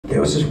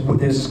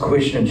there's this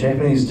question.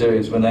 Japanese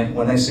dudes, when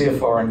they see a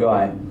foreign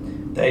guy,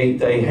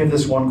 they have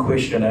this one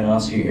question they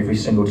ask you every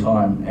single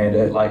time, and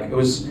it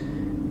was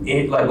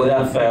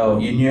without fail,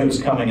 you knew it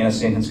was coming in a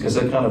sentence because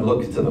they kind of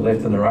look to the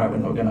left and the right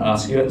when they were going to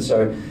ask you it. And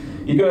so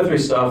you go through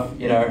stuff,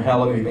 how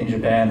long have you been in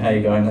Japan, how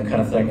you going, that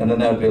kind of thing, and then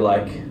they'd be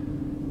like,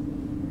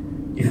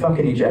 you fuck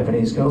any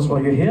Japanese girls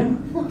while you're here?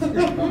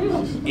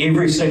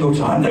 Every single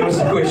time that was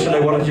the question they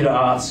wanted you to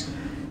ask.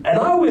 And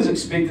I always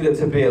expected it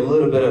to be a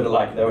little bit of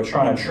they were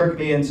trying to trick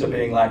me into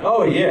being like,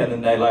 oh yeah, and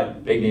then they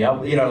beat me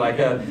up,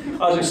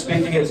 I was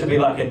expecting it to be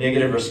like a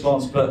negative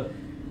response, but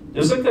it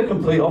was like the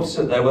complete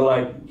opposite. They were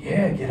like,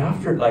 yeah, get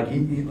after it,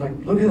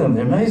 look at them,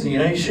 they're amazing,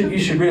 you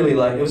should really,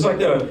 it was like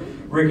they were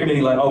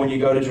recommending when you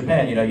go to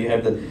Japan, you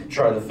have to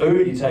try the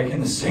food, you take in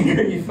the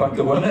scenery, you fuck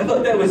the women.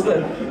 That was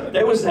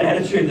the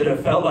attitude that it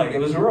felt like. It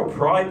was a real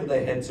pride that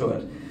they had to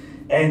it.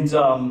 And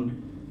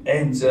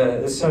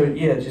so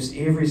yeah, just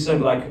every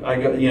single, I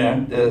got,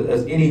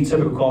 any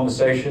typical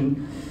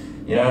conversation,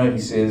 he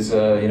says,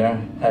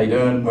 how you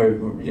doing,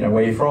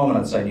 where you from, and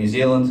I'd say New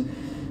Zealand,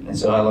 and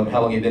so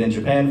how long you been in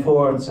Japan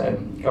for, I'd say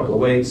a couple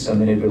of weeks,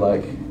 and then he'd be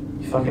like,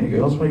 you fucking any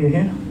girls while you're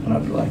here? And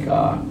I'd be like,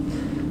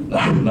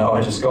 no,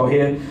 I just got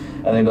here.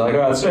 And they'd be like, all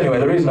right, so anyway,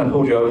 the reason I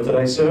pulled you over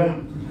today, sir,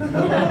 is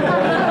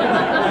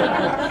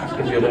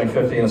because you're doing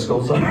 50 in a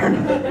school zone.